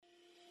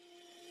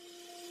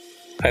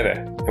Hi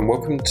there, and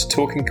welcome to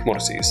Talking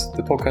Commodities,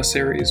 the podcast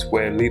series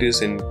where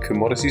leaders in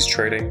commodities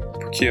trading,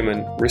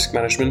 procurement, risk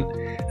management,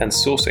 and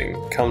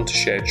sourcing come to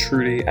share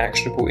truly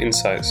actionable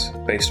insights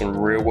based on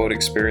real-world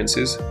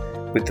experiences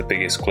with the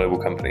biggest global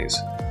companies.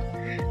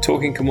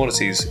 Talking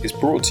Commodities is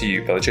brought to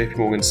you by the JP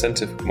Morgan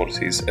Center for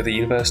Commodities at the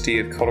University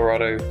of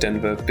Colorado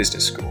Denver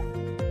Business School,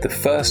 the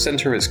first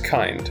center of its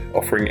kind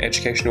offering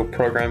educational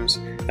programs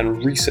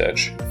and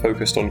research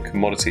focused on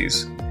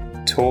commodities,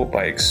 taught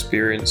by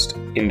experienced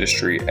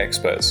industry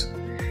experts.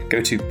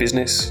 Go to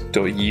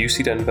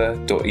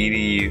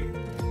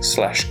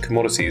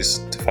business.ucdenver.edu/commodities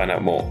to find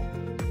out more.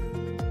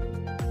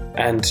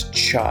 And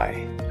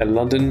Chai, a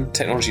London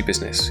technology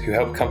business who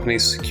help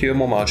companies secure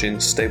more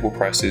margins, stable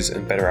prices,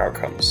 and better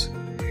outcomes.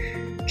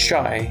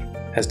 Chai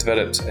has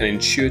developed an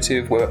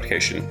intuitive web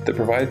application that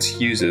provides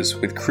users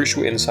with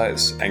crucial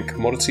insights and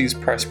commodities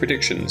price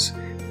predictions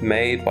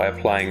made by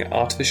applying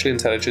artificial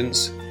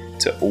intelligence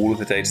to all of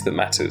the data that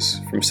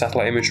matters, from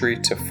satellite imagery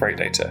to freight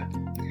data.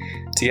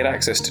 To get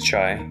access to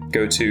Chai,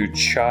 go to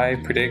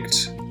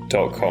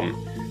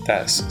chaipredict.com.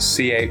 That's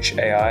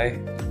CHAI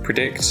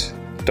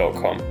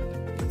predict.com.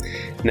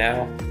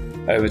 Now,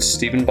 over to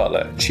Stephen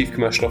Butler, Chief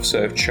Commercial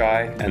Officer of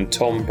Chai, and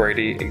Tom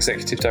Brady,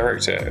 Executive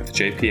Director of the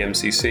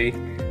JPMCC,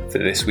 for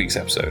this week's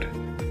episode.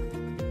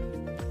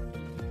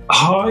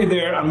 Hi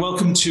there, and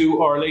welcome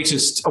to our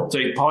latest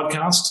update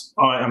podcast.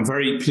 I am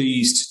very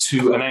pleased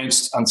to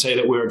announce and say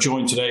that we are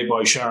joined today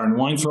by Sharon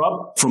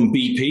Weintraub from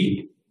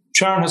BP.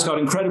 Sharon has got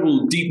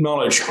incredible deep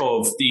knowledge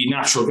of the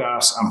natural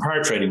gas and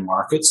power trading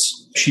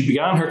markets. She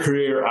began her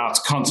career at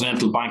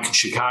Continental Bank in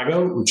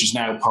Chicago, which is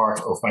now part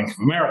of Bank of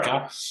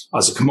America,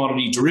 as a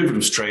commodity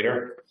derivatives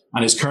trader,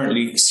 and is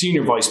currently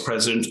Senior Vice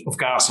President of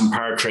Gas and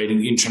Power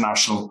Trading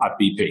International at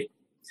BP.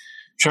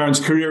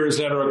 Sharon's career has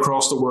led her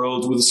across the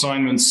world with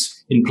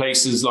assignments in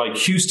places like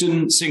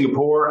Houston,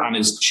 Singapore, and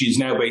she's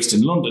now based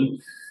in London.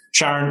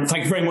 Sharon,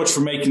 thank you very much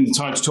for making the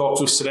time to talk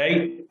to us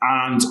today.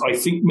 And I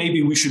think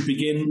maybe we should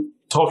begin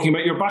talking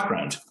about your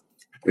background.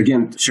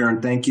 Again,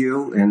 Sharon, thank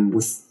you. And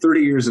with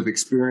 30 years of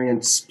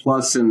experience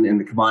plus in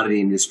the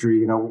commodity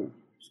industry, can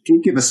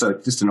you give us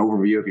just an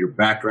overview of your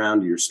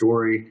background, your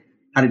story?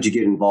 How did you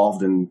get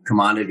involved in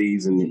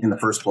commodities in the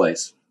first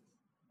place?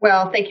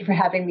 Well, thank you for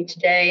having me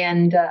today,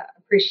 and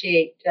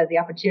appreciate the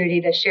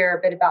opportunity to share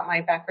a bit about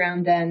my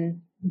background and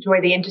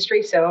enjoy the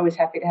industry. So always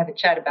happy to have a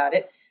chat about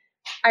it.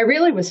 I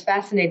really was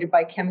fascinated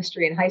by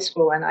chemistry in high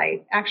school, and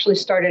I actually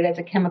started as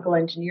a chemical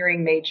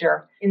engineering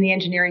major in the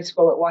engineering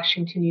school at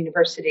Washington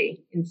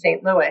University in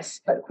St. Louis,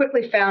 but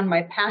quickly found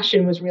my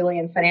passion was really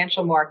in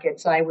financial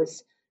markets. I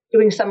was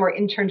doing summer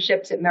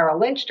internships at Merrill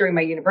Lynch during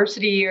my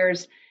university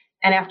years,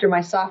 and after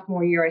my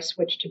sophomore year, I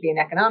switched to be an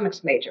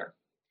economics major.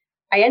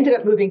 I ended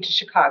up moving to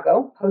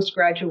Chicago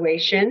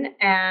post-graduation,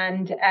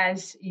 and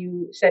as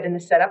you said in the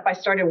setup, I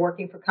started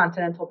working for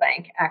Continental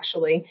Bank,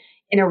 actually,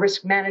 in a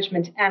risk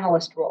management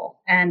analyst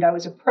role. And I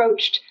was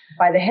approached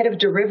by the head of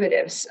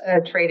derivatives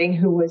trading,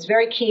 who was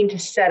very keen to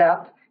set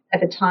up, at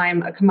the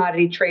time, a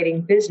commodity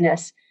trading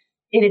business,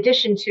 in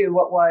addition to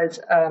what was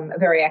a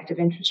very active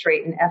interest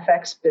rate and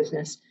FX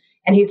business.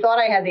 And he thought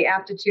I had the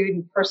aptitude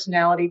and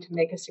personality to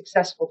make a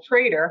successful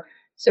trader.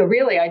 So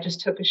really, I just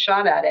took a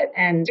shot at it.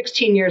 And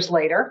 16 years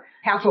later,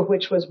 half of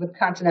which was with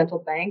Continental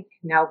Bank,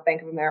 now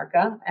Bank of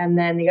America, and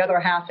then the other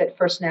half at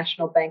First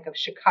National Bank of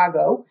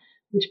Chicago,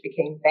 which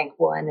became Bank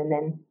One, and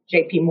then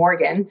JP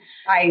Morgan.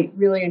 I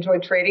really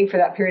enjoyed trading for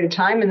that period of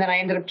time. And then I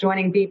ended up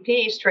joining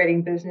BP's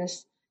trading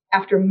business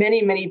after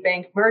many, many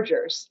bank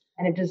mergers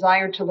and a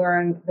desire to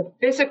learn the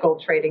physical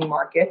trading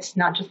markets,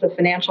 not just the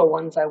financial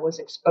ones I was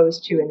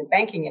exposed to in the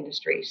banking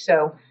industry.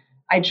 So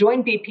I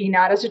joined BP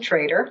not as a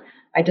trader.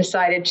 I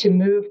decided to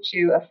move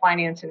to a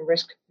finance and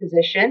risk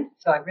position.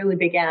 So I really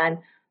began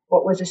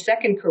what was a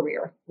second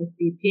career with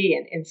BP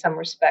in some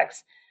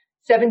respects.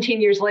 17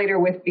 years later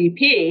with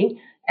BP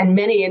and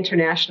many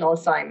international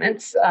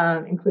assignments,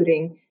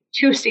 including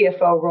 2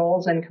 CFO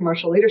roles and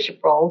commercial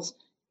leadership roles,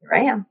 here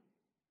I am.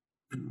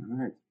 All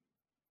right.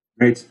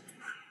 Great.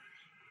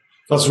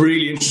 That's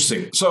really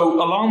interesting.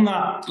 So along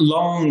that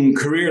long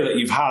career that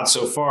you've had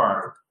so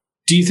far,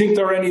 do you think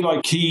there are any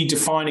key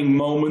defining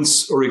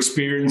moments or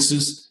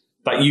experiences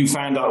that you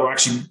found that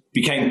actually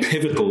became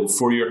pivotal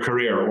for your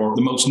career, or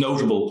the most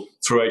notable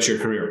throughout your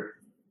career?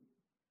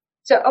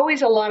 So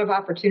always a lot of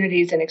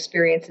opportunities and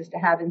experiences to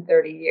have in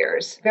 30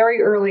 years.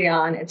 Very early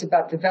on, it's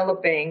about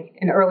developing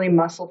an early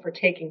muscle for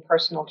taking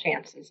personal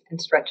chances and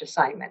stretch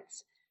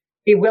assignments.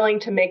 Be willing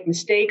to make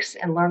mistakes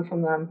and learn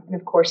from them, and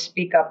of course,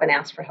 speak up and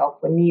ask for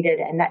help when needed,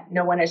 and that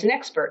no one is an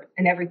expert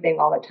in everything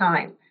all the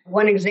time.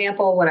 One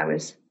example, when I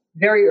was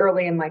very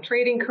early in my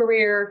trading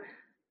career,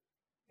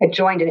 I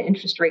joined an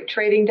interest rate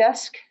trading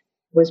desk,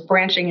 was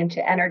branching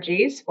into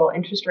energies. Well,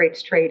 interest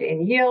rates trade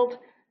in yield,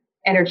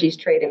 energies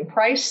trade in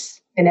price.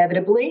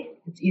 Inevitably,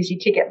 it's easy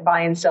to get buy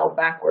and sell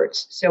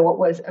backwards. So what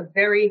was a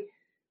very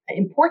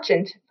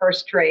important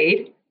first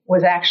trade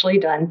was actually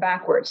done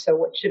backwards. So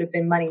what should have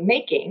been money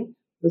making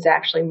was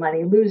actually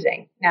money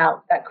losing.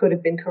 Now, that could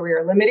have been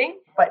career limiting,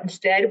 but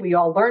instead we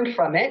all learned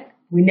from it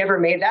We never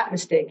made that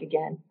mistake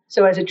again.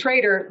 So as a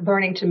trader,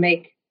 learning to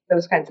make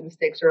those kinds of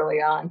mistakes early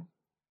on,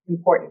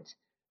 important.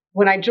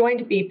 When I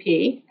joined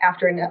BP,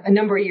 after a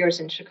number of years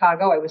in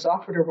Chicago, I was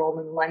offered a role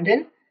in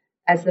London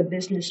as the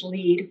business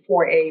lead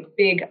for a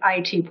big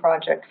IT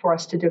project for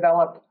us to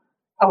develop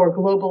our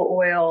global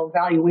oil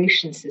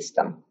valuation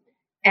system.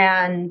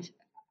 And,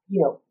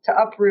 to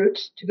uproot,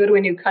 to go to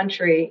a new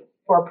country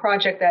for a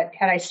project that,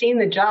 had I seen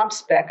the job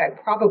spec, I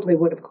probably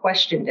would have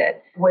questioned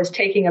it, was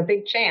taking a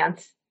big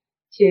chance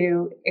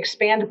to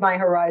expand my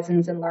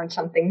horizons and learn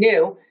something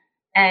new.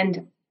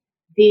 And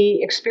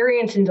the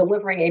experience in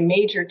delivering a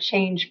major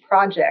change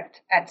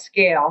project at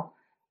scale,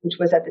 which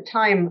was at the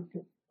time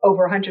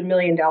over $100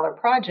 million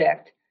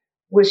project,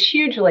 was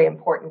hugely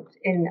important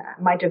in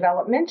my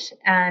development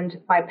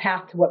and my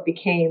path to what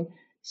became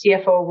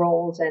CFO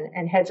roles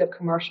and heads of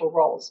commercial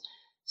roles.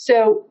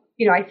 So,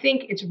 I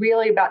think it's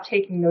really about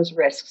taking those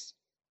risks.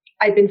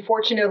 I've been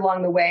fortunate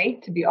along the way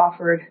to be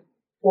offered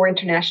 4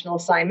 international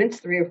assignments,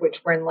 3 of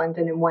which were in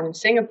London and 1 in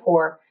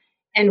Singapore,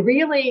 and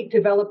really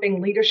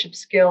developing leadership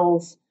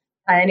skills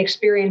and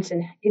experience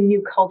in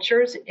new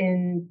cultures,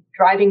 in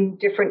driving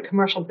different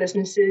commercial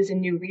businesses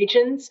in new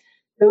regions.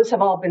 Those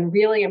have all been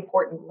really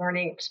important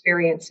learning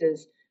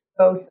experiences,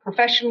 both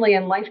professionally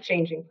and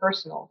life-changing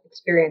personal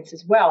experience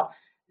as well.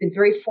 Been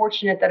very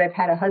fortunate that I've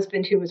had a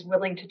husband who was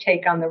willing to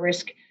take on the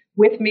risk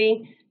with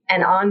me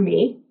and on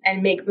me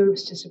and make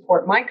moves to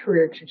support my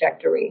career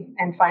trajectory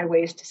and find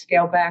ways to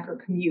scale back or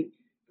commute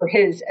for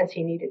his as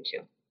he needed to.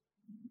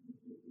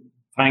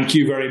 Thank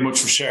you very much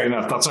for sharing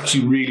that. That's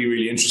actually really,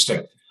 really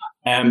interesting.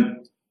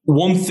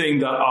 One thing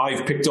that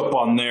I've picked up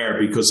on there,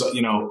 because,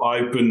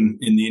 I've been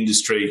in the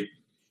industry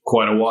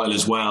quite a while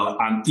as well.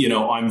 And,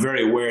 I'm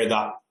very aware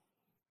that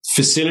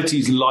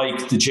facilities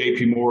like the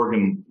JP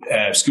Morgan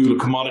School of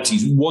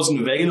Commodities wasn't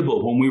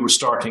available when we were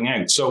starting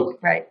out. So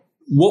right.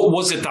 What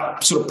was it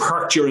that sort of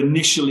perked your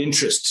initial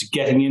interest to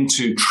getting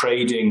into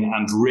trading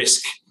and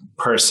risk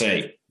per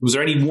se? Was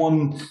there any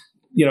one,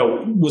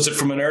 was it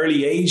from an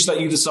early age that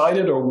you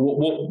decided, or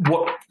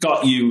what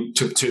got you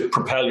to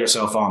propel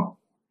yourself on?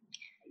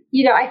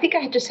 I think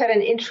I just had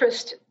an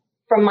interest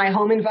from my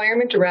home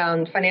environment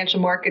around financial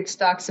markets,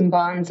 stocks and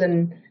bonds,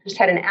 and just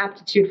had an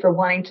aptitude for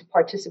wanting to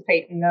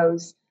participate in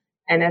those.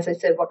 And as I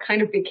said, what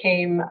kind of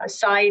became a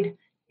side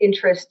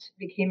interest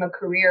became a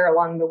career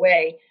along the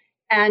way.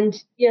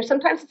 And,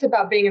 sometimes it's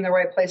about being in the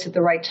right place at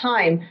the right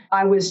time.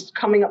 I was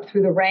coming up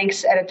through the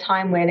ranks at a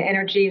time when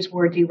energies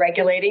were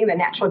deregulating. The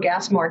natural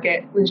gas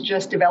market was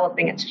just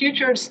developing its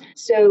futures.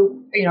 So,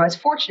 I was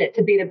fortunate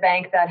to be at a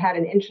bank that had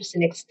an interest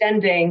in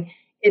extending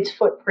its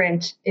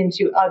footprint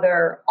into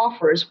other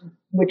offers,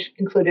 which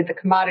included the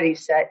commodity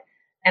set.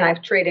 And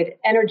I've traded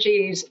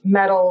energies,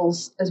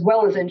 metals, as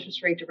well as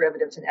interest rate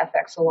derivatives and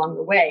FX along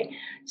the way.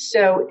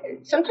 So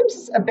sometimes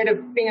it's a bit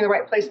of being in the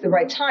right place at the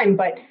right time,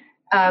 but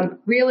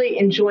really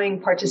enjoying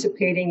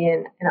participating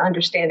in and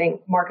understanding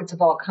markets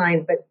of all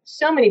kinds, but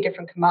so many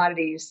different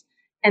commodities.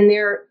 And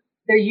they're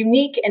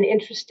unique and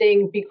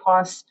interesting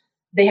because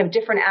they have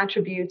different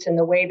attributes, and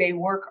the way they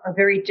work are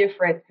very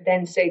different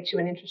than, say, to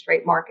an interest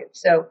rate market.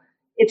 So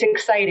it's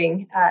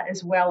exciting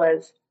as well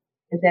as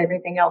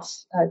everything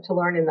else to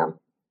learn in them.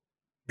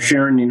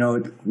 Sharon,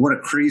 what a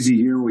crazy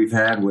year we've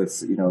had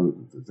with,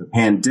 the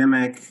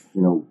pandemic,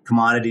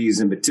 commodities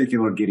in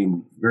particular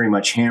getting very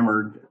much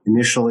hammered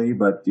initially,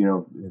 but,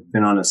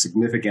 been on a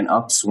significant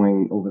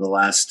upswing over the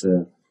last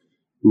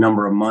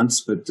number of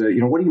months. But,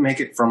 what do you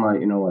make it from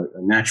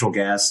a natural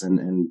gas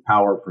and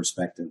power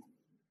perspective?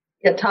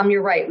 Yeah, Tom,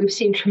 you're right. We've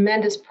seen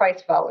tremendous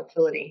price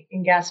volatility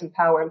in gas and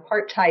power, in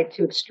part tied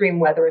to extreme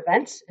weather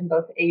events in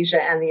both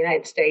Asia and the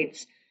United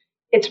States.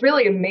 It's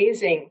really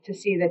amazing to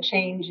see the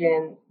change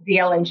in the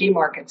LNG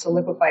markets, so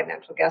liquefied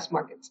natural gas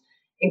markets,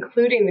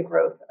 including the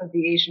growth of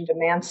the Asian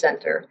demand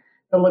center,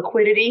 the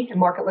liquidity and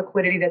market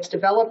liquidity that's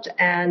developed,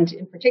 and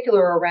in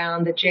particular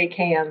around the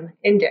JKM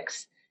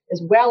index,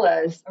 as well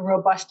as a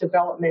robust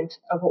development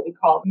of what we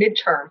call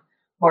midterm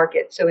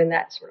market. So in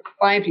that sort of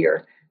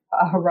 5-year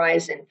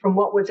horizon, from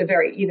what was a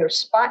very either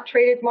spot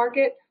traded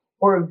market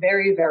or a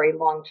very, very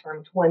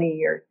long-term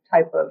 20-year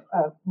type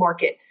of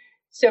market.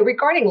 So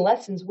regarding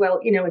lessons, well,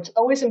 it's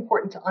always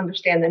important to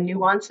understand the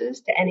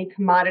nuances to any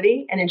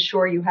commodity and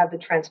ensure you have the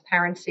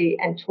transparency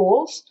and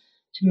tools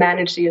to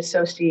manage the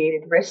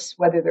associated risks,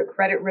 whether they're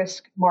credit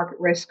risk, market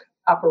risk,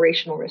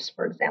 operational risk,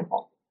 for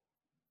example.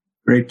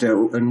 Great.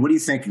 And what do you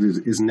think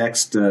is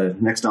next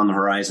on the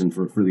horizon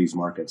for these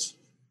markets?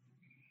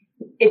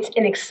 It's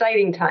an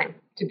exciting time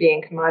to be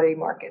in commodity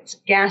markets.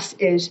 Gas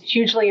is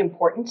hugely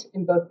important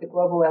in both the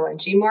global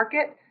LNG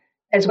market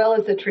as well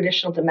as the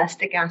traditional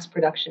domestic gas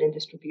production and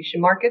distribution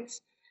markets.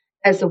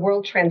 As the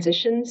world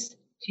transitions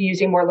to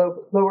using more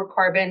lower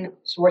carbon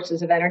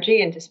sources of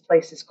energy and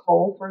displaces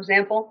coal, for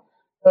example,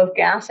 both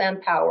gas and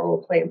power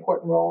will play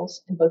important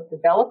roles in both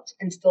developed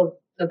and still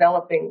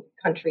developing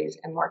countries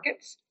and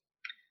markets.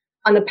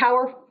 On the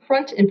power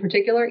front in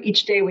particular,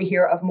 each day we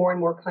hear of more and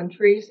more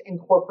countries and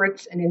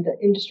corporates and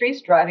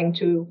industries driving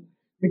to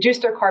reduce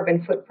their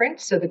carbon footprint,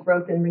 so the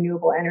growth in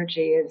renewable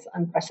energy is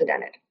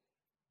unprecedented.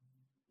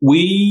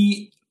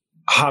 We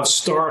have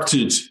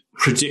started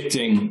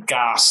predicting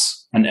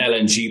gas and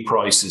LNG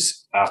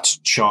prices at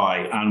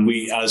Chai. And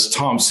we, as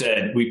Tom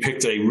said, we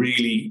picked a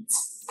really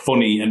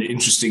funny and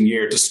interesting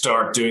year to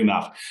start doing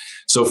that.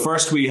 So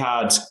first we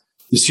had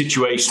the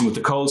situation with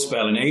the cold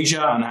spell in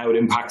Asia and how it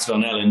impacted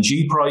on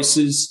LNG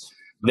prices.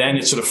 Then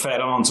it sort of fed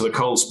on to the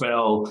cold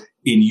spell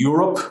in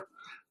Europe.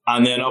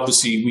 And then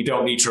obviously we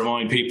don't need to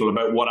remind people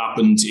about what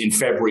happened in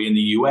February in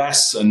the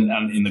US and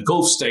in the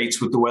Gulf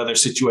states with the weather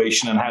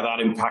situation and how that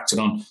impacted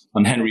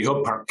on Henry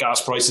Hub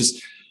gas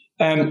prices.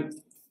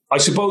 I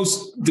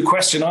suppose the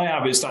question I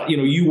have is that,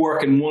 you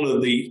work in one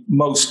of the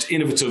most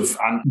innovative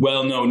and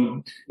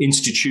well-known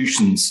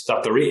institutions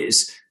that there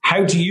is.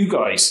 How do you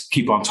guys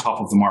keep on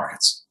top of the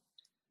markets?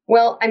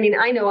 Well, I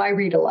know I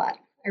read a lot.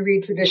 I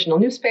read traditional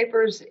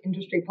newspapers,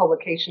 industry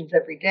publications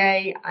every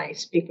day. I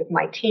speak with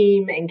my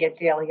team and get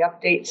daily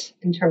updates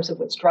in terms of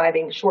what's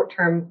driving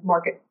short-term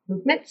market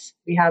movements.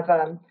 We have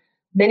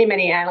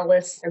many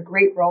analysts. They're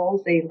great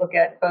roles. They look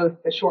at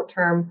both the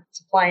short-term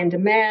supply and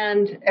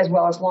demand as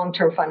well as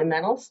long-term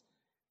fundamentals.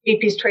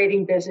 BP's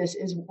trading business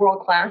is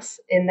world-class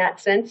in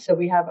that sense. So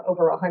we have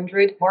over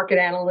 100 market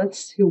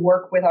analysts who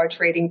work with our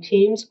trading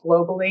teams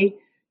globally.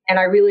 And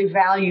I really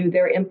value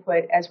their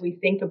input as we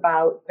think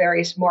about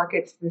various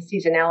markets, the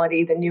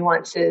seasonality, the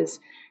nuances,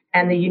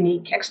 and the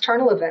unique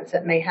external events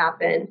that may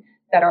happen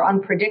that are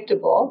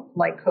unpredictable,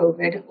 like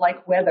COVID,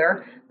 like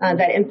weather,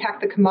 that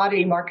impact the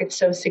commodity markets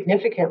so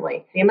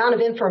significantly. The amount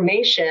of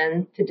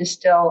information to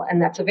distill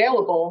and that's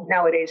available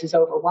nowadays is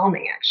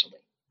overwhelming, actually.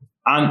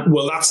 And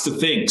well, that's the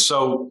thing.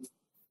 So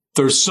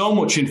there's so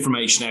much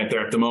information out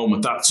there at the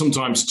moment that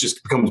sometimes it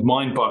just becomes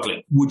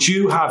mind-boggling. Would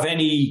you have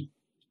any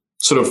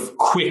sort of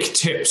quick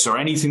tips or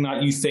anything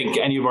that you think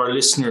any of our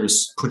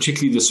listeners,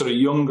 particularly the sort of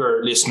younger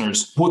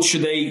listeners, what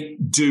should they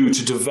do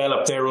to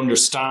develop their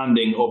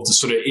understanding of the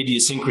sort of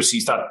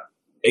idiosyncrasies that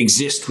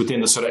exist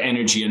within the sort of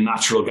energy and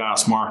natural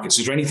gas markets?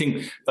 Is there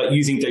anything that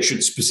you think they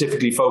should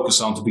specifically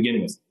focus on to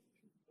begin with?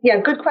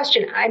 Yeah, good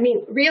question.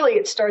 Really,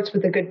 it starts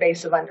with a good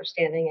base of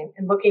understanding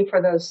and looking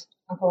for those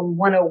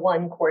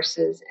 101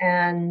 courses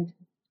and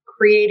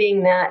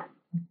creating that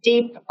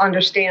deep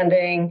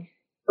understanding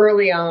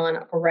early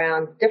on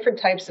around different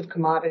types of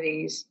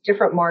commodities,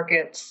 different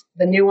markets,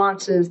 the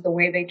nuances, the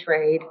way they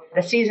trade,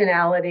 the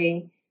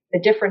seasonality, the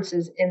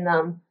differences in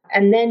them,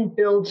 and then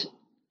build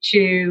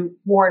to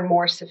more and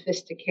more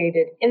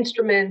sophisticated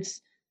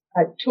instruments,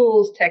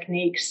 tools,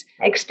 techniques,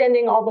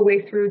 extending all the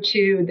way through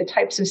to the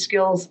types of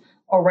skills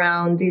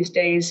around these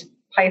days,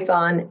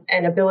 Python,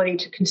 and ability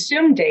to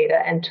consume data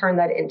and turn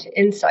that into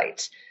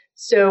insights.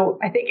 So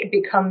I think it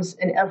becomes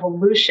an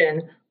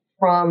evolution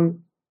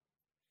from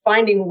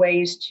finding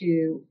ways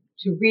to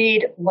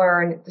read,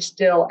 learn,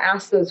 distill,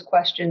 ask those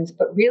questions,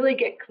 but really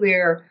get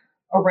clear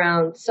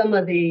around some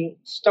of the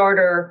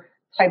starter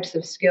types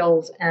of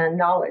skills and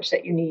knowledge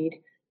that you need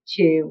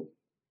to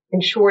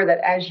ensure that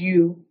as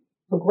you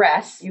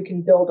progress, you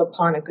can build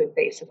upon a good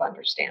base of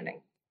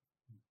understanding.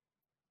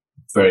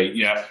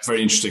 Very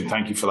interesting.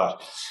 Thank you for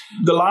that.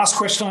 The last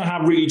question I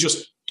have, really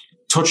just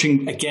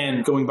touching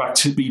again, going back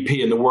to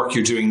BP and the work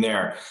you're doing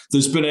there,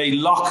 there's been a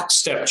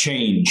lockstep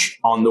change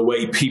on the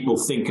way people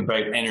think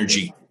about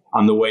energy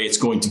and the way it's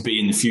going to be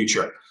in the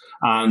future.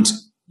 And,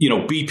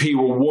 BP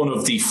were one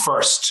of the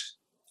first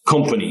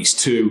companies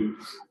to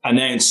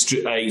announce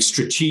a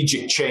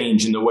strategic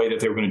change in the way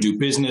that they were going to do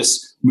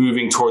business,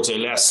 moving towards a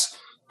less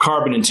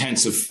carbon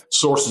intensive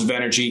sources of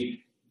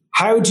energy.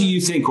 How do you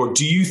think, or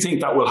do you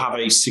think that will have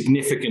a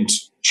significant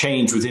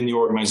change within the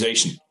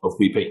organization of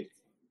BP?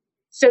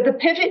 So the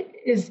pivot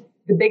is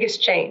the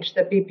biggest change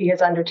that BP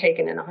has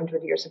undertaken in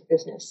 100 years of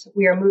business.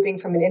 We are moving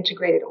from an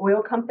integrated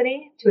oil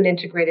company to an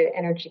integrated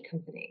energy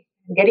company.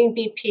 Getting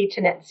BP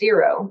to net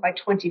zero by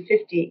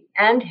 2050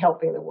 and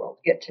helping the world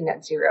get to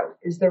net zero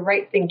is the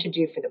right thing to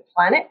do for the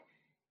planet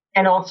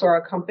and also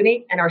our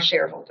company and our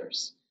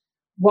shareholders.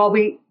 While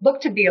we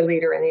look to be a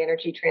leader in the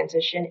energy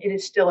transition, it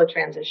is still a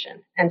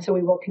transition. And so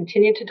we will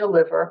continue to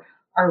deliver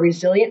our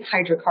resilient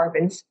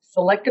hydrocarbons,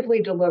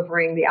 selectively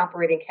delivering the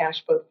operating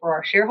cash both for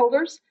our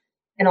shareholders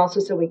and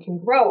also so we can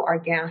grow our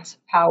gas,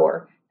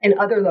 power, and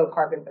other low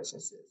carbon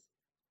businesses.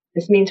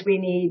 This means we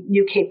need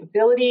new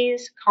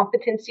capabilities,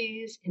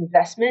 competencies,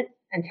 investment,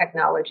 and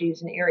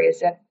technologies in areas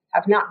that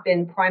have not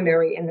been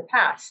primary in the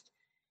past.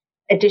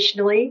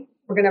 Additionally,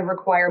 we're going to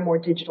require more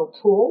digital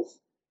tools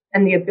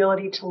and the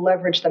ability to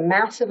leverage the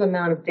massive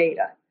amount of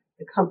data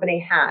the company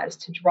has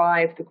to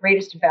drive the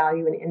greatest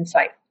value and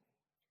insight.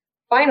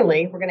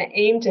 Finally, we're going to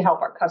aim to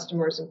help our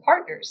customers and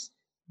partners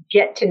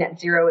get to net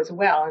zero as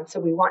well. And so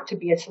we want to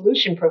be a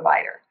solution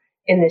provider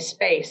in this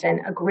space.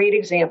 And a great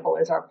example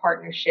is our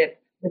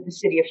partnership with the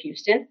City of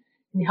Houston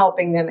in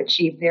helping them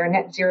achieve their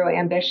net zero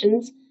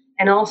ambitions.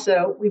 And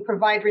also, we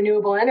provide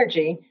renewable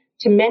energy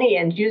to many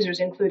end users,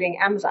 including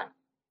Amazon.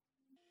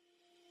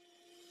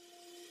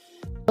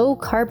 Low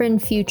carbon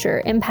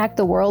future impact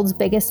the world's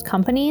biggest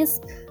companies?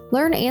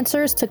 Learn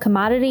answers to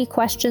commodity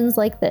questions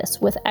like this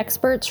with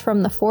experts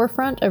from the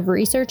forefront of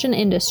research and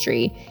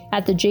industry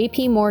at the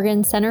J.P.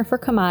 Morgan Center for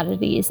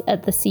Commodities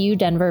at the CU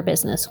Denver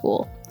Business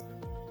School.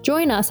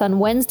 Join us on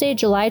Wednesday,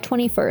 July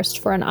 21st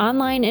for an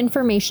online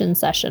information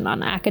session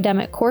on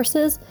academic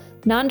courses,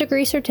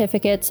 non-degree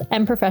certificates,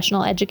 and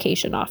professional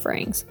education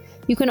offerings.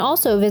 You can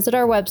also visit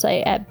our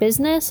website at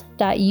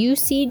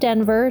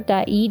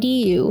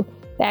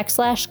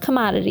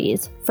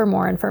business.ucdenver.edu/commodities for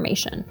more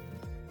information.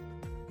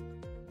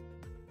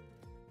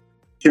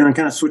 Sharon,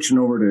 kind of switching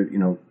over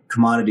to,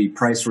 commodity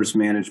price risk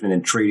management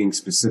and trading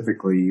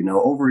specifically,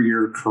 over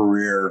your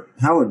career,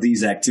 how have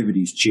these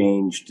activities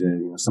changed,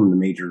 some of the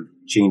major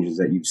changes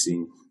that you've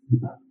seen?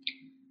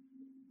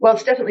 Well,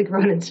 it's definitely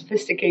grown in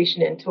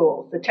sophistication and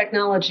tools. The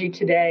technology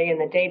today and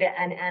the data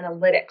and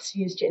analytics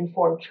used to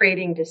inform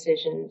trading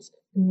decisions,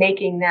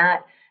 making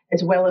that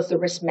as well as the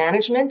risk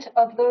management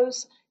of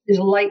those is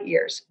light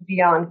years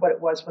beyond what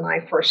it was when I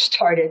first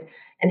started.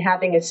 And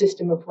having a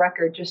system of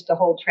record just to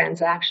hold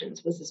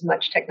transactions was as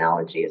much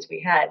technology as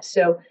we had.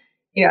 So,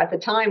 at the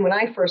time when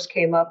I first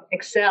came up,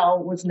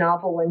 Excel was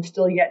novel and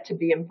still yet to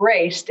be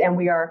embraced. And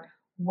we are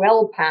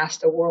well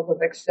past a world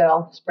of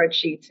Excel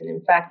spreadsheets. And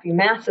in fact, the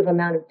massive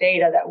amount of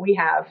data that we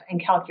have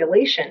and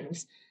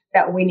calculations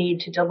that we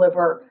need to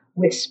deliver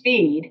with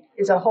speed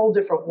is a whole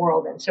different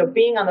world. And so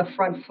being on the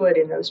front foot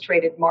in those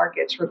traded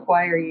markets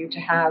require you to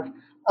have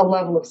a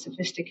level of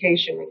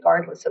sophistication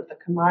regardless of the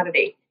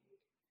commodity.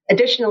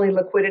 Additionally,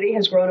 liquidity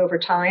has grown over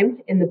time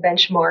in the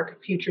benchmark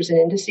futures and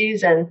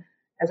indices. And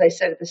as I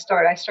said at the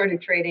start, I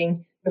started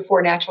trading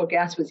before natural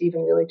gas was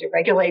even really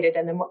deregulated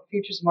and the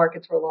futures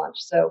markets were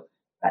launched. So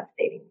that's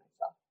dating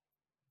myself.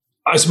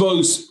 I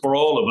suppose for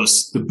all of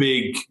us, the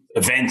big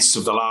events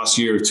of the last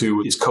year or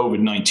two is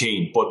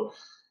COVID-19. But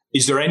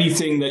is there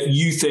anything that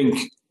you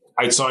think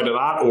outside of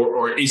that,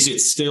 or is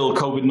it still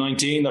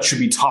COVID-19 that should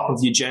be top of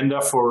the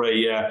agenda for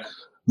a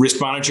risk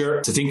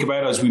manager to think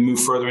about as we move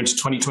further into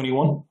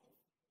 2021?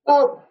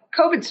 Well,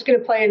 COVID's going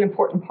to play an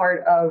important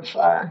part of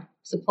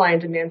supply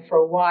and demand for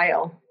a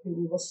while.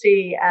 We will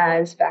see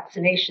as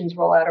vaccinations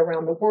roll out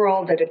around the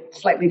world at a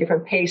slightly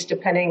different pace,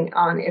 depending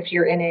on if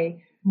you're in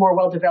a more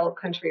well-developed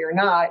country or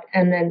not.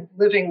 And then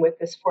living with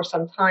this for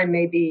some time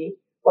may be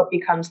what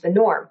becomes the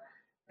norm.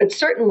 But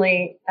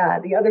certainly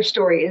the other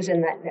story is in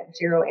that net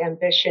zero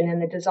ambition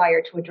and the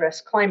desire to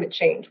address climate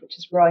change, which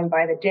is growing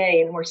by the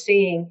day. And we're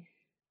seeing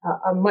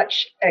a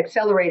much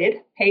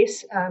accelerated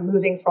pace,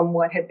 moving from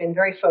what had been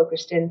very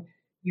focused in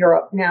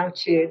Europe now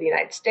to the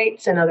United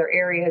States and other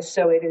areas.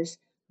 So it is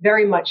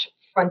very much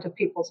front of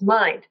people's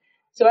mind.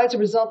 So as a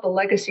result, the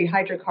legacy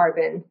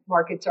hydrocarbon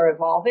markets are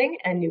evolving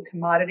and new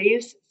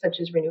commodities such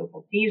as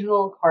renewable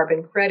diesel,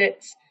 carbon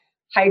credits,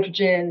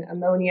 hydrogen,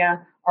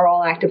 ammonia are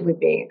all actively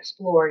being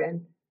explored.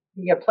 And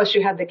plus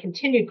you have the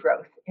continued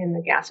growth in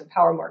the gas and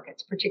power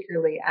markets,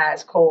 particularly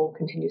as coal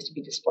continues to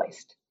be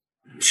displaced.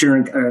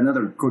 Sharon,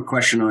 another quick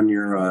question on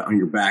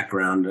your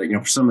background.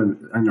 For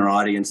some in our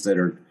audience that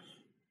are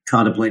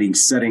contemplating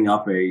setting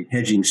up a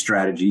hedging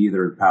strategy,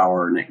 either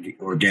power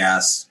or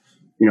gas,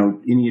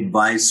 any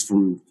advice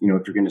from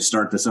if you're going to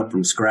start this up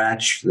from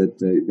scratch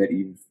that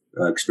you've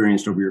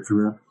experienced over your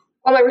career?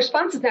 Well, my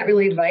response is not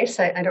really advice.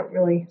 I don't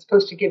really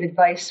supposed to give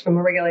advice from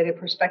a regulated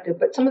perspective,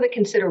 but some of the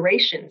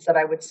considerations that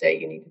I would say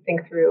you need to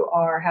think through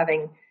are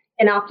having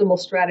an optimal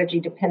strategy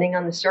depending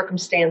on the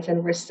circumstance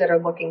and risks that are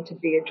looking to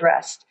be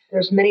addressed.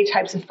 There's many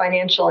types of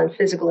financial and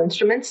physical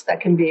instruments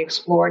that can be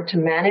explored to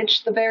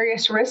manage the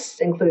various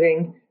risks,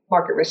 including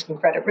market risk and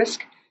credit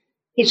risk.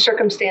 Each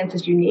circumstance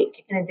is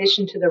unique. In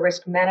addition to the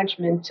risk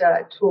management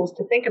tools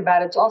to think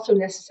about, it's also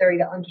necessary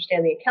to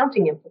understand the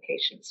accounting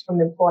implications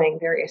from employing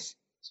various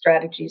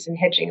strategies and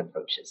hedging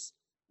approaches.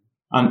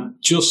 And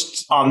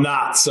just on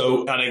that,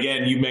 and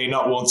again, you may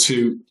not want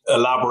to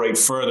elaborate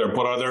further,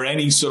 but are there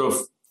any sort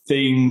of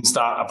things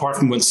that, apart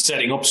from when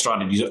setting up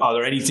strategies, are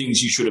there any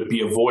things you should be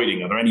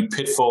avoiding? Are there any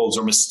pitfalls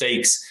or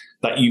mistakes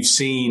that you've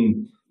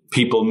seen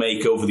people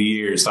make over the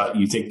years that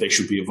you think they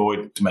should be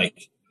avoided to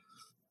make?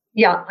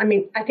 Yeah,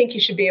 I think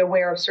you should be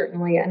aware of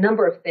certainly a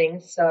number of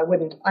things. I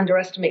wouldn't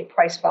underestimate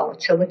price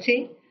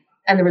volatility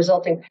and the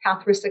resulting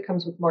path risk that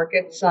comes with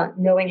markets,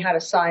 knowing how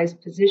to size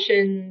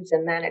positions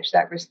and manage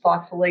that risk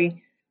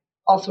thoughtfully.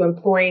 Also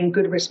employing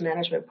good risk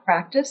management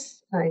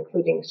practice,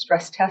 including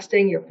stress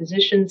testing your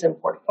positions and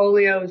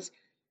portfolios.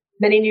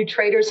 Many new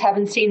traders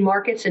haven't seen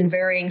markets in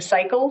varying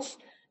cycles.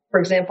 For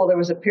example, there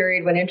was a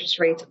period when interest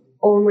rates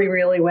only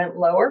really went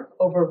lower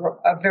over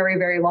a very,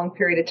 very long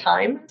period of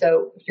time.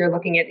 So if you're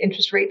looking at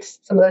interest rates,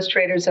 some of those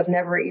traders have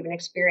never even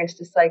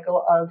experienced a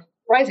cycle of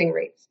rising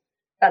rates.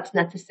 That's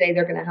not to say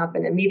they're going to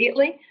happen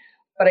immediately,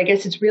 but I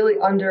guess it's really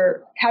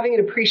under having an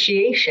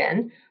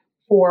appreciation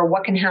for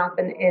what can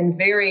happen in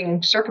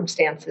varying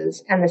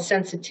circumstances and the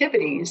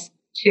sensitivities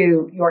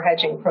to your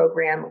hedging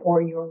program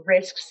or your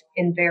risks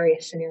in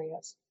various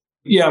scenarios.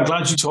 Yeah, I'm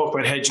glad you talked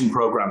about hedging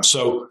programs.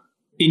 So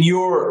in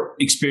your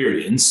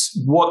experience,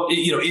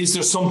 is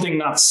there something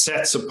that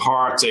sets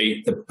apart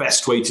the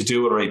best way to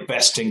do it or a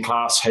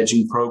best-in-class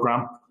hedging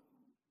program?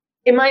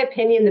 In my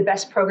opinion, the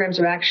best programs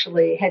are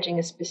actually hedging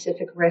a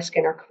specific risk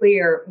and are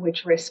clear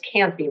which risk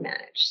can't be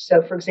managed.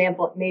 So, for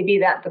example, it may be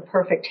that the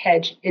perfect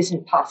hedge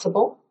isn't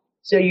possible.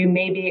 So you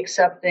may be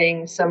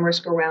accepting some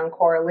risk around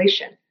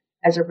correlation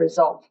as a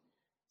result.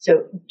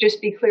 So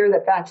just be clear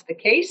that that's the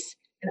case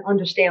and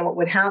understand what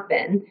would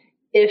happen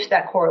if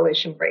that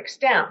correlation breaks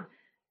down.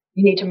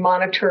 You need to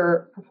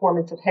monitor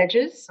performance of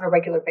hedges on a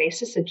regular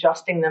basis,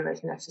 adjusting them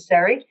as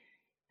necessary,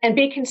 and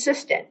be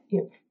consistent.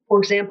 For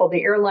example,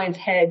 the airlines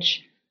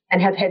hedge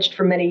and have hedged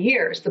for many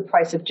years the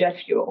price of jet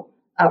fuel,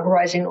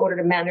 rising in order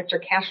to manage their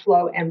cash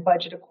flow and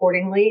budget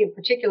accordingly. In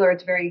particular,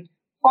 it's very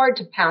hard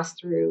to pass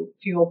through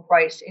fuel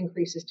price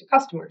increases to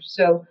customers.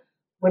 So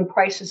when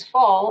prices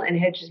fall and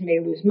hedges may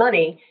lose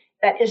money,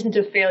 that isn't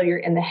a failure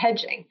in the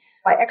hedging.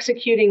 By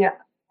executing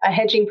a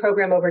hedging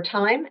program over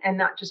time and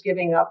not just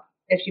giving up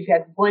if you've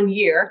had 1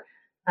 year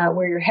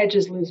where your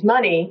hedges lose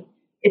money,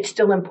 it's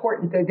still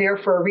important. They're there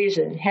for a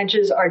reason.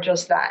 Hedges are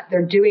just that.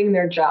 They're doing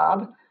their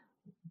job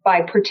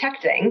by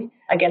protecting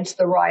against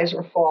the rise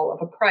or fall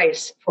of a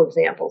price, for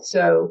example.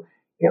 So,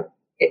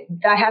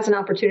 that has an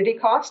opportunity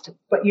cost,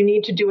 but you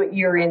need to do it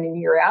year in and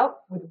year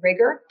out with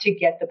rigor to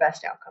get the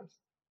best outcomes.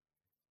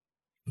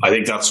 I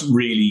think that's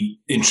really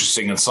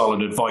interesting and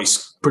solid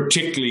advice,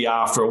 particularly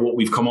after what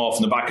we've come off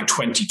in the back of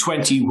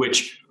 2020,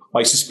 which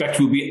I suspect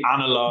will be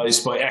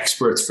analysed by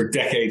experts for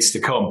decades to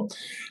come.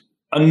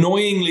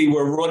 Annoyingly,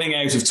 we're running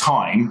out of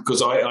time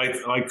because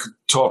I could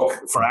talk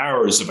for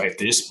hours about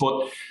this,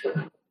 but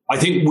I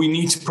think we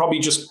need to probably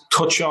just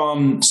touch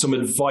on some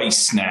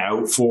advice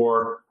now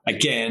for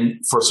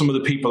some of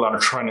the people that are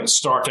trying to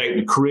start out in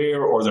a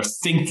career or they're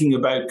thinking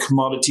about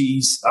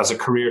commodities as a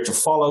career to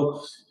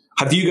follow.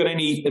 Have you got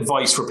any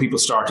advice for people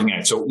starting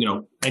out? So,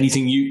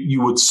 anything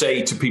you would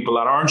say to people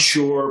that aren't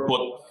sure,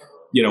 but,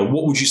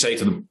 what would you say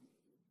to them?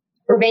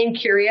 Remain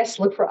curious,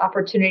 look for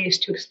opportunities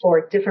to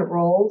explore different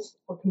roles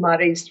or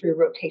commodities through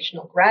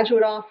rotational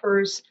graduate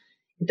offers.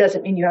 It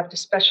doesn't mean you have to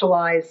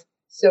specialize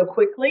so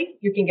quickly.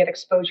 You can get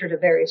exposure to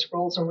various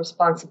roles and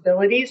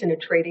responsibilities in a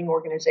trading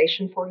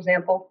organization, for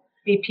example.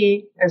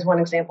 BP, as one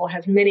example,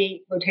 has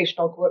many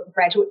rotational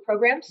graduate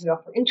programs. We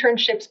offer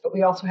internships, but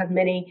we also have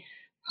many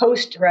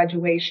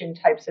post-graduation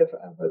types of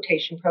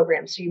rotation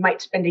programs. So you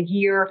might spend a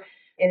year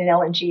in an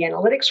LNG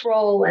analytics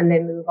role and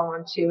then move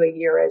on to a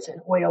year as an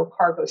oil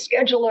cargo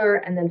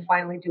scheduler and then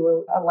finally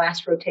do a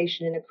last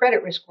rotation in a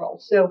credit risk role.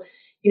 So,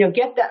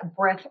 get that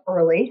breadth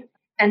early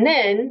and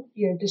then,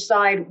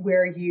 decide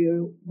where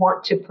you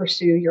want to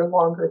pursue your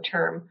longer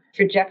term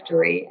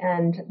trajectory.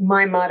 And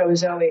my motto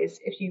is always,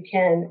 if you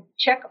can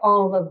check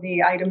all of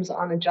the items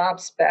on a job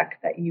spec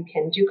that you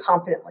can do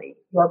competently,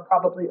 you're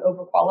probably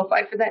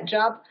overqualified for that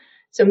job.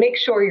 So make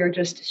sure you're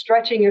just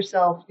stretching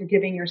yourself, you're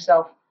giving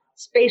yourself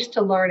space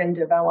to learn and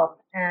develop.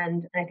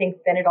 And I think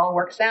then it all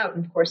works out.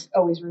 And of course,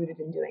 always rooted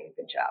in doing a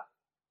good job.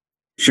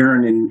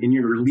 Sharon, in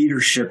your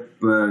leadership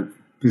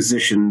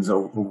positions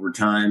over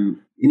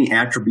time, any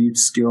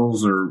attributes,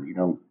 skills, or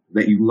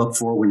that you look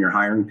for when you're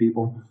hiring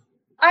people?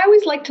 I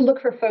always like to look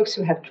for folks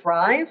who have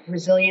drive,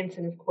 resilience,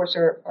 and of course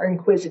are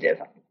inquisitive.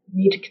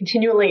 You need to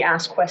continually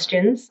ask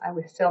questions. I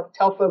would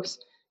tell folks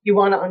you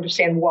want to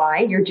understand why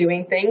you're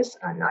doing things,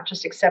 not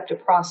just accept a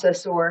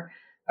process or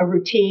a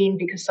routine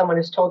because someone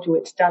has told you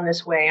it's done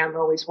this way. I'm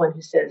always one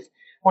who says,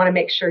 want to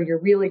make sure you're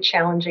really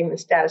challenging the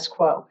status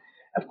quo.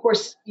 Of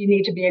course, you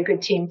need to be a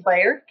good team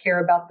player, care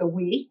about the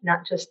we,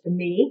 not just the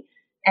me,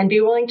 and be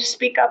willing to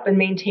speak up and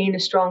maintain a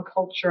strong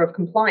culture of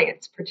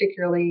compliance,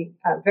 particularly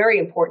very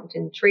important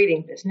in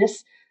trading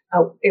business.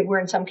 We're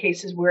in some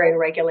cases, we're in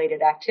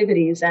regulated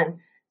activities. And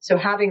so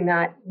having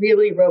that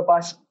really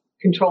robust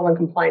control and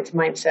compliance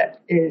mindset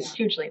is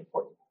hugely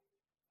important.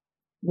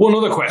 One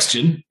other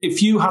question,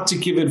 if you had to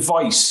give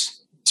advice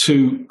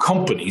to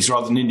companies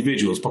rather than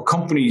individuals, but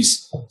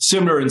companies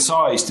similar in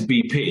size to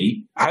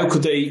BP, how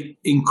could they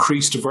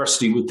increase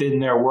diversity within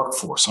their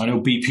workforce? I know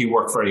BP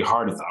worked very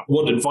hard at that.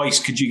 What advice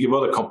could you give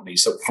other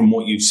companies from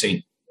what you've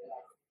seen?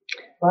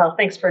 Well,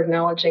 thanks for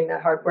acknowledging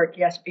that hard work.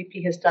 Yes,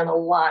 BP has done a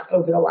lot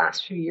over the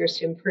last few years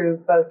to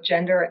improve both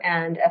gender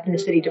and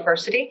ethnicity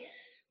diversity.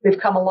 We've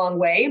come a long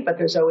way, but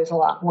there's always a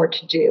lot more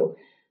to do.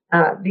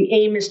 The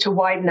aim is to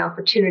widen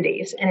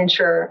opportunities and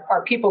ensure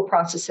our people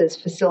processes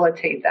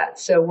facilitate that.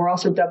 So we're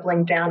also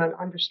doubling down on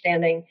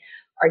understanding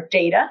our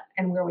data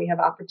and where we have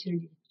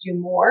opportunity to do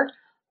more,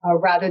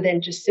 rather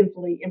than just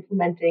simply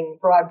implementing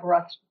broad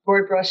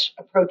brush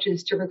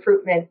approaches to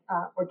recruitment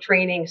or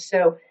training.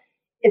 So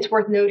it's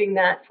worth noting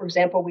that, for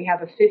example, we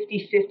have a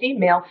 50-50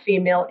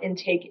 male-female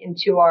intake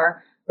into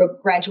our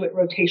graduate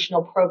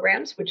rotational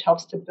programs, which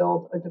helps to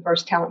build a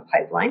diverse talent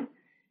pipeline.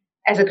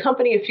 As a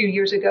company a few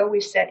years ago,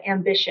 we set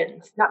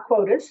ambitions, not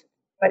quotas,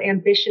 but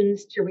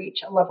ambitions to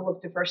reach a level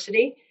of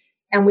diversity.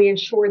 And we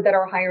ensured that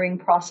our hiring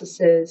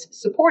processes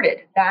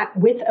supported that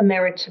with a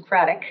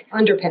meritocratic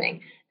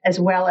underpinning, as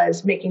well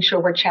as making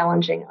sure we're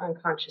challenging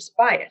unconscious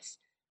bias.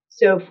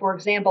 So, for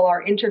example,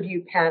 our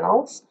interview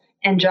panels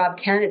and job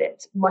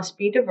candidates must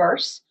be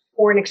diverse,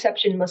 or an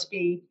exception must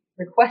be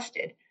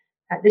requested.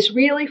 This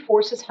really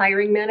forces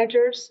hiring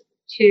managers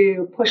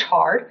to push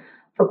hard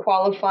for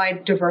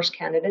qualified, diverse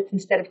candidates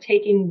instead of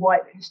taking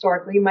what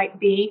historically might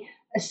be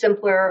a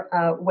simpler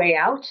way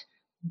out.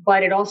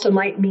 But it also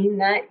might mean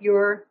that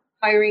you're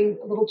hiring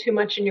a little too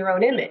much in your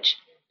own image.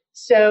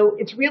 So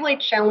it's really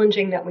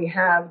challenging that we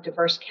have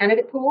diverse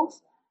candidate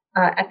pools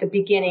at the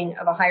beginning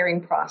of a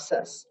hiring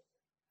process.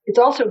 It's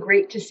also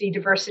great to see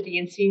diversity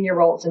in senior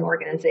roles in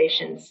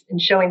organizations and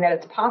showing that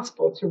it's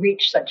possible to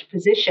reach such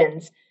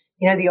positions.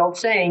 You know, the old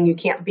saying, you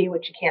can't be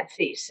what you can't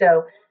see.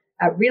 So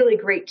really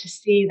great to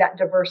see that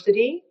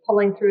diversity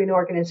pulling through an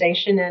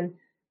organization. And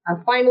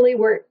finally,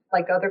 we're,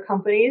 like other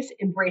companies,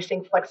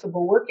 embracing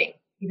flexible working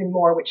even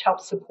more, which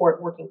helps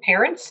support working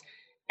parents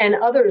and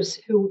others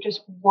who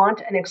just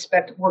want and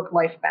expect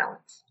work-life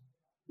balance.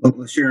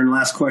 Well, Sharon,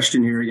 last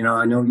question here. You know,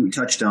 I know you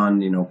touched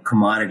on,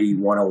 commodity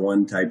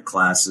 101 type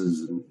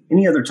classes.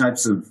 Any other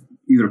types of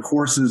either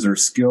courses or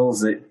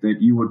skills that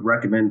you would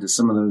recommend to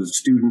some of those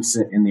students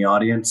in the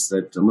audience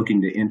that are looking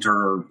to enter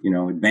or,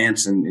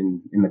 advance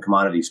in the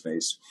commodity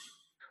space?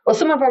 Well,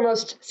 some of our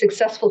most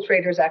successful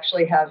traders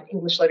actually have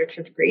English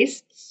literature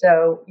degrees.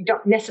 So you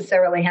don't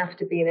necessarily have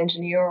to be an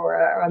engineer or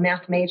a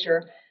math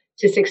major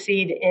to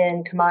succeed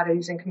in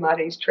commodities and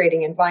commodities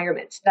trading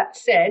environments. That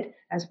said,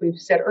 as we've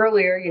said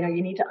earlier,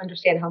 you need to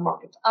understand how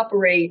markets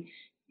operate,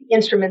 the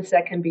instruments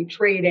that can be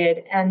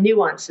traded, and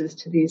nuances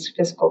to these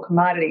physical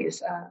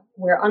commodities,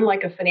 where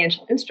unlike a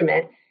financial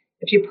instrument,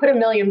 if you put 1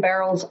 million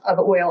barrels of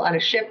oil on a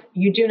ship,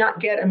 you do not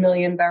get 1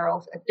 million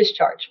barrels at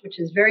discharge, which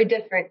is very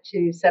different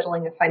to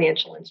settling a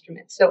financial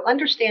instrument. So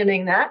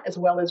understanding that, as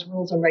well as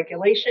rules and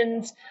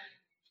regulations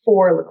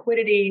for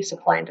liquidity,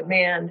 supply and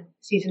demand,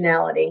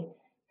 seasonality,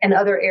 and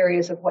other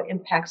areas of what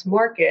impacts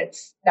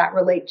markets that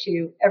relate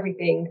to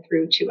everything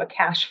through to a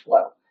cash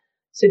flow.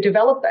 So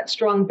develop that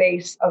strong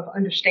base of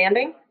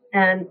understanding.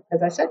 And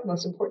as I said,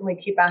 most importantly,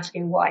 keep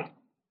asking why.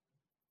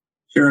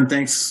 Sharon,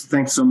 thanks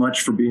so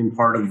much for being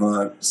part of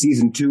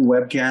season 2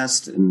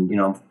 webcast. And,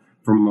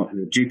 from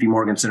the JP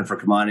Morgan Center for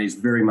Commodities,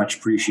 very much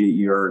appreciate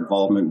your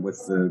involvement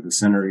with the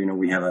center.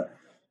 We have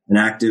an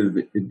active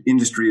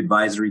industry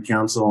advisory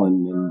council,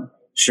 and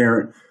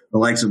Sharon, the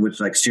likes of which,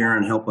 like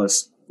Sharon, help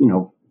us,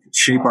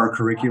 shape our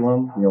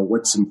curriculum,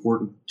 what's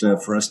important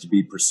for us to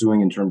be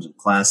pursuing in terms of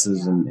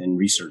classes and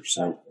research.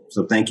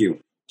 So thank you.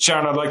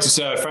 Sharon, I'd like to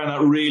say I found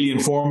that really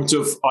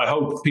informative. I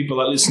hope people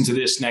that listen to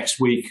this next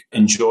week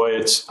enjoy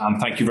it. And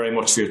thank you very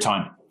much for your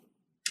time.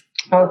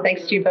 Oh,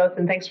 thanks to you both.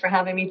 And thanks for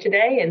having me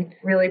today. And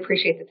really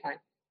appreciate the time.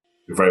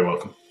 You're very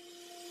welcome.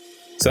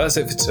 So that's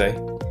it for today.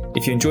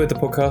 If you enjoyed the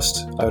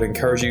podcast, I would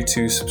encourage you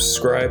to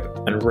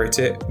subscribe and rate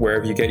it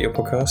wherever you get your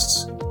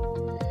podcasts.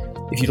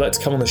 If you'd like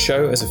to come on the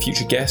show as a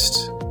future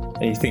guest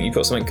and you think you've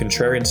got something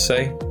contrarian to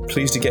say,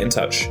 please do get in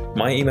touch.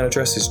 My email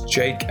address is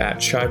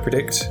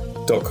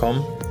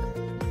jake@chaipredict.com.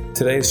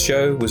 Today's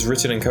show was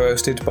written and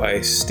co-hosted by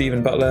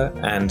Stephen Butler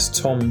and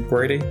Tom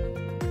Brady.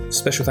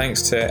 Special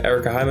thanks to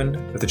Erica Hyman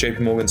of the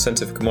JP Morgan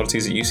Center for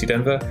Commodities at UC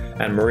Denver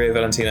and Maria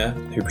Valentina,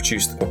 who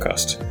produced the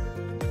podcast.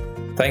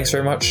 Thanks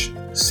very much.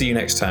 See you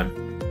next time.